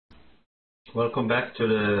Welcome back to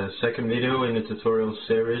the second video in the tutorial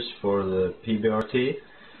series for the pbrt.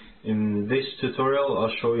 In this tutorial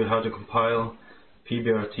I'll show you how to compile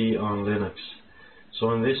pbrt on Linux.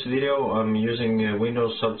 So in this video I'm using a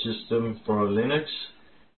Windows subsystem for Linux,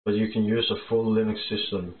 but you can use a full Linux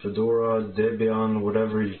system, Fedora, Debian,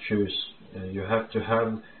 whatever you choose. You have to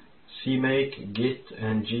have CMake, Git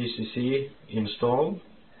and GCC installed.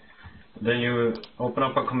 Then you open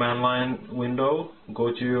up a command line window,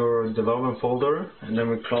 go to your development folder, and then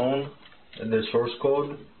we clone the source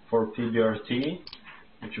code for pbrt,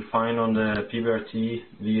 which you find on the pbrt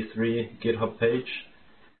v3 GitHub page.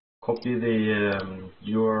 Copy the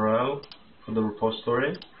URL for the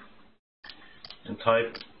repository and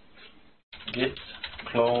type git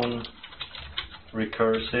clone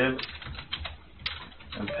recursive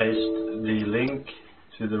and paste the link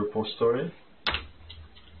to the repository.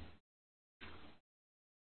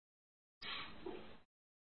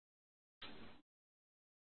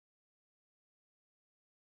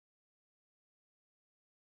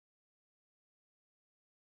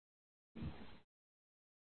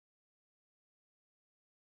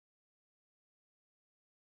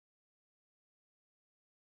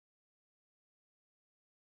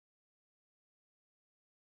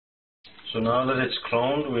 So now that it's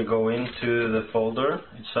cloned, we go into the folder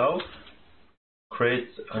itself, create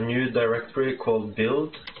a new directory called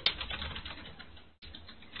build,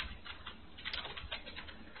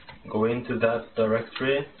 go into that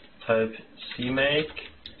directory, type cmake ...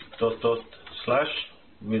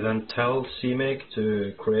 We then tell cmake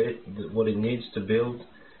to create what it needs to build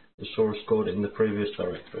the source code in the previous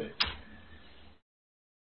directory.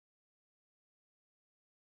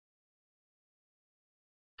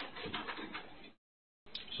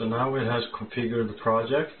 So now it has configured the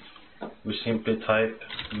project. We simply type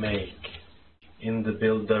make in the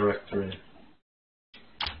build directory.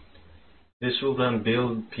 This will then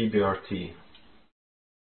build pbrt.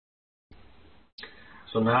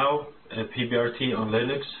 So now pbrt on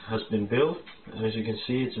Linux has been built, and as you can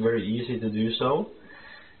see it's very easy to do so.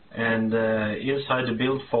 And inside the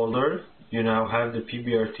build folder you now have the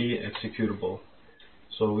pbrt executable.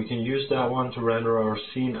 So we can use that one to render our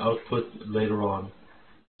scene output later on.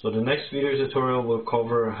 So the next video tutorial will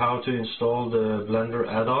cover how to install the Blender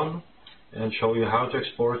add-on and show you how to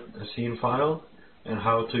export a scene file and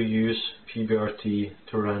how to use pbrt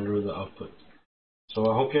to render the output. So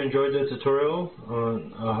I hope you enjoyed the tutorial.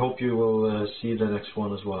 I hope you will see the next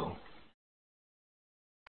one as well.